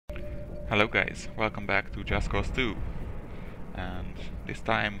Hello guys, welcome back to Just Cause 2. And this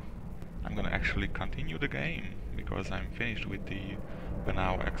time I'm gonna actually continue the game because I'm finished with the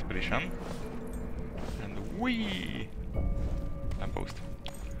Banao expedition. And whee! Lamppost.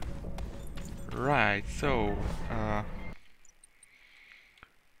 Right, so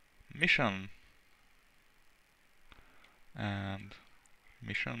mission and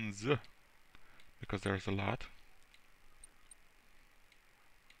missions because there's a lot.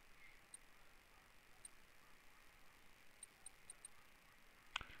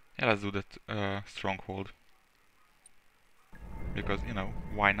 Yeah, let's do that stronghold because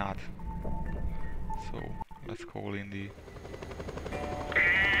why not? So let's call in the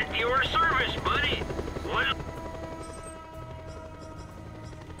At your service, buddy. What?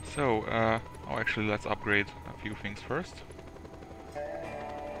 So, oh, actually, let's upgrade a few things first.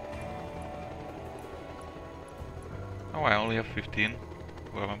 Oh, I only have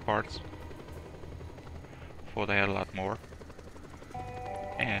 11 parts. Thought I had a lot more.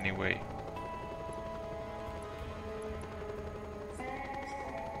 Anyway.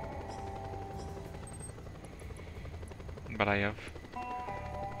 But I have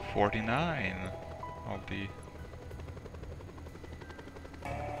 49 of the...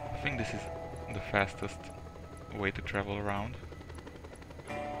 I think this is the fastest way to travel around.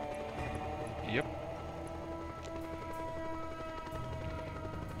 Yep.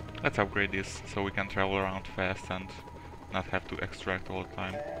 Let's upgrade this so we can travel around fast and not have to extract all the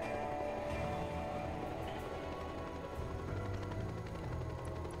time.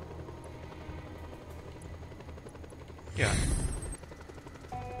 Yeah.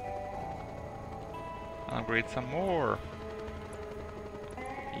 Upgrade some more.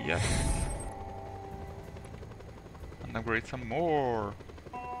 Yes. And upgrade some more.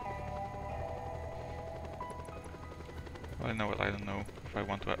 Well, you know what, I don't know if I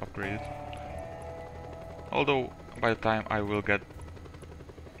want to upgrade it. Although, by the time I will get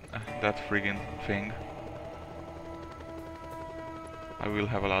that friggin' thing, I will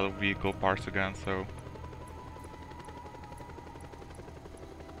have a lot of vehicle parts again, so...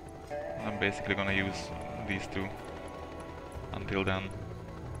 I'm basically gonna use these two until then,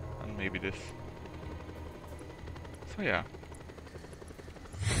 and maybe this. So yeah.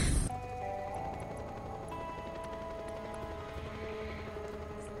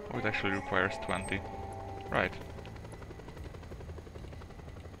 Oh, it actually requires 20. Right.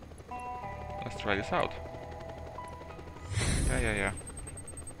 Let's try this out. Yeah.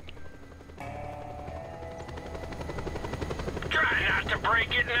 Try not to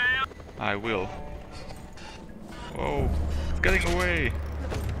break it now. I will. Whoa, it's getting away!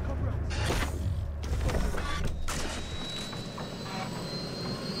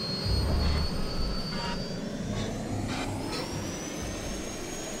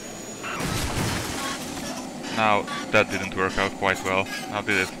 Now, that didn't work out quite well. Now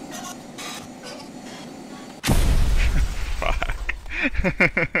did it? Fuck.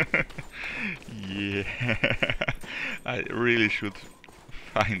 Yeah. I really should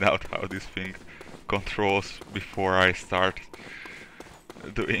find out how this thing controls before I start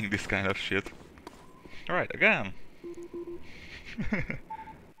doing this kind of shit. Alright, again.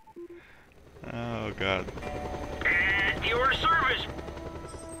 Oh god. At your service.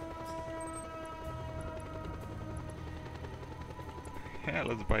 Yeah,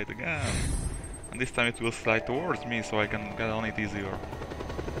 let's buy it again. And this time it will slide towards me so I can get on it easier.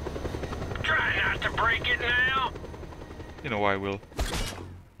 Try not to break it now. You know I will.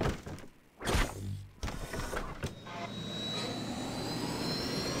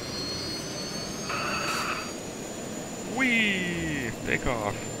 Whee! Take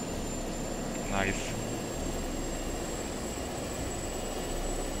off. Nice.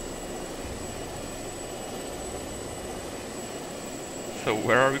 So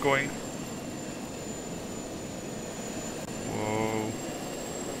where are we going? Whoa.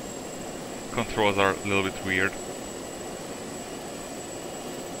 Controls are a little bit weird.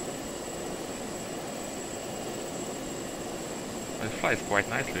 But it flies quite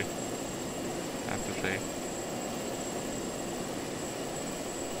nicely, I have to say.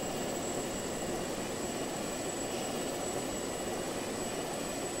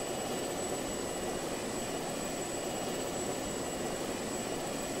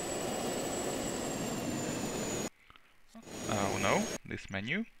 Oh no, this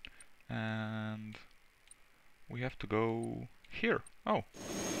menu. And we have to go here. Oh,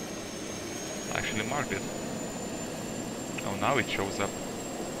 I actually marked it. Oh, now it shows up.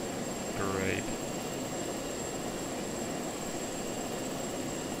 Great.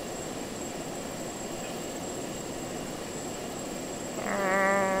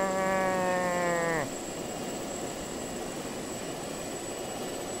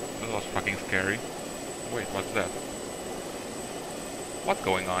 That was fucking scary. Wait, what's that? What's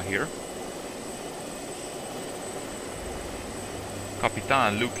going on here?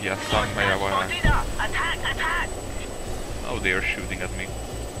 Kapitan Lukia Sangmeja. Attack! Attack! Oh, they are shooting at me.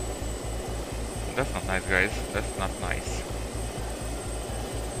 That's not nice, guys. That's not nice.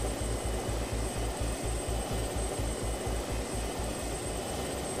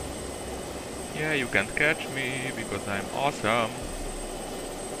 Yeah, you can't catch me because I'm awesome.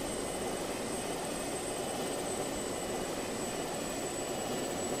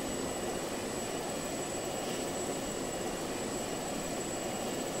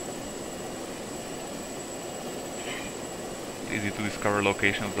 It's easy to discover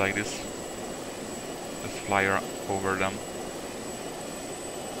locations like this. Just fly over them.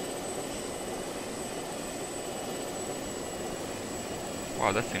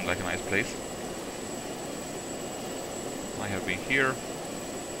 Wow, that seemed like a nice place. I have been here.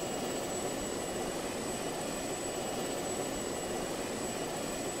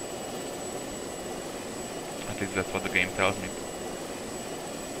 At least that's what the game tells me.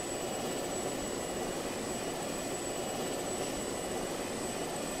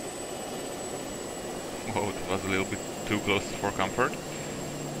 Whoa, it was a little bit too close for comfort.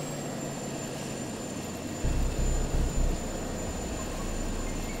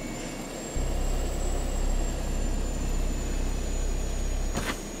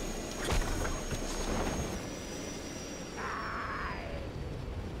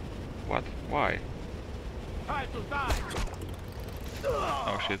 What? Why? Time to die!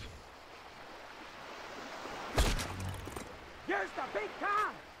 Oh shit. Here's the big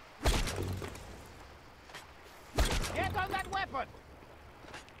gun! Get on that weapon!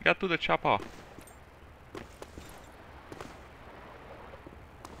 Get to the chopper.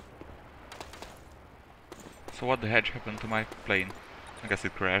 So what the hedge happened to my plane? I guess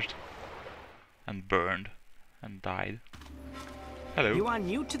it crashed. And burned. And died. Hello. You are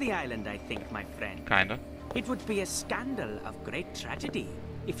new to the island, I think, my friend. Kinda. It would be a scandal of great tragedy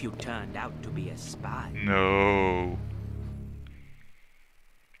if you turned out to be a spy. No.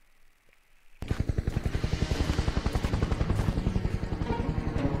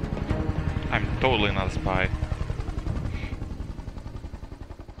 I'm totally not a spy.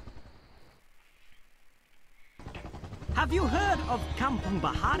 Have you heard of Kampung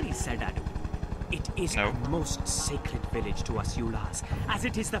Bahari, Serdadu? It is No. a most sacred village to us Yulas, as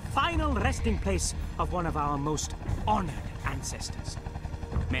it is the final resting place of one of our most honored ancestors.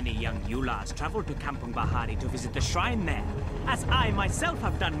 Many young Yulas travel to Kampung Bahari to visit the shrine there, as I myself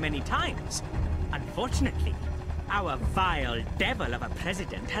have done many times. Unfortunately, our vile devil of a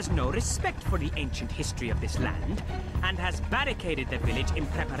president has no respect for the ancient history of this land, and has barricaded the village in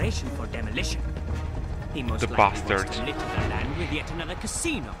preparation for demolition. He most The likely wants bastard. to litter the land with yet another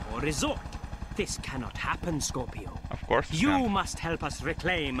casino or resort. This cannot happen, Scorpio. Of course it You can't. must help us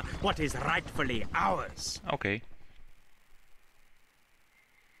reclaim what is rightfully ours. Okay.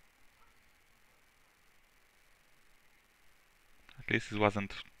 At least it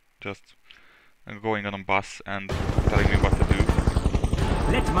wasn't just going on a bus and telling me what to do.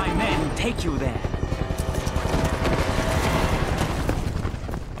 Let my men take you there.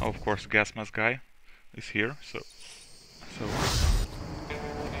 Oh, of course, gas mask guy is here, so it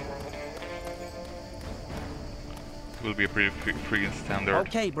will be a pretty freaking standard.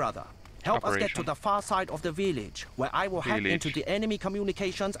 Okay, brother. Help us get to operation. the far side of the village, where I will hack into Village. the enemy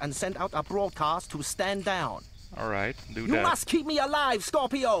communications and send out a broadcast to stand down. Alright, do You that. must keep me alive,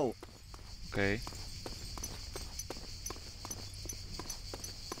 Scorpio! Okay.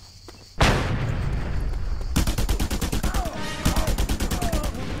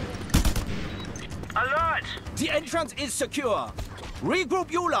 Alert! The entrance is secure.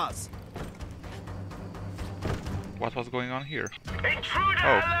 Regroup, Yulas. What was going on here? Intruder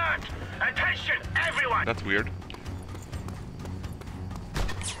Oh. alert! Attention, everyone! That's weird.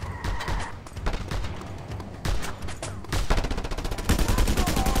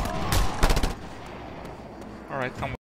 Alright, come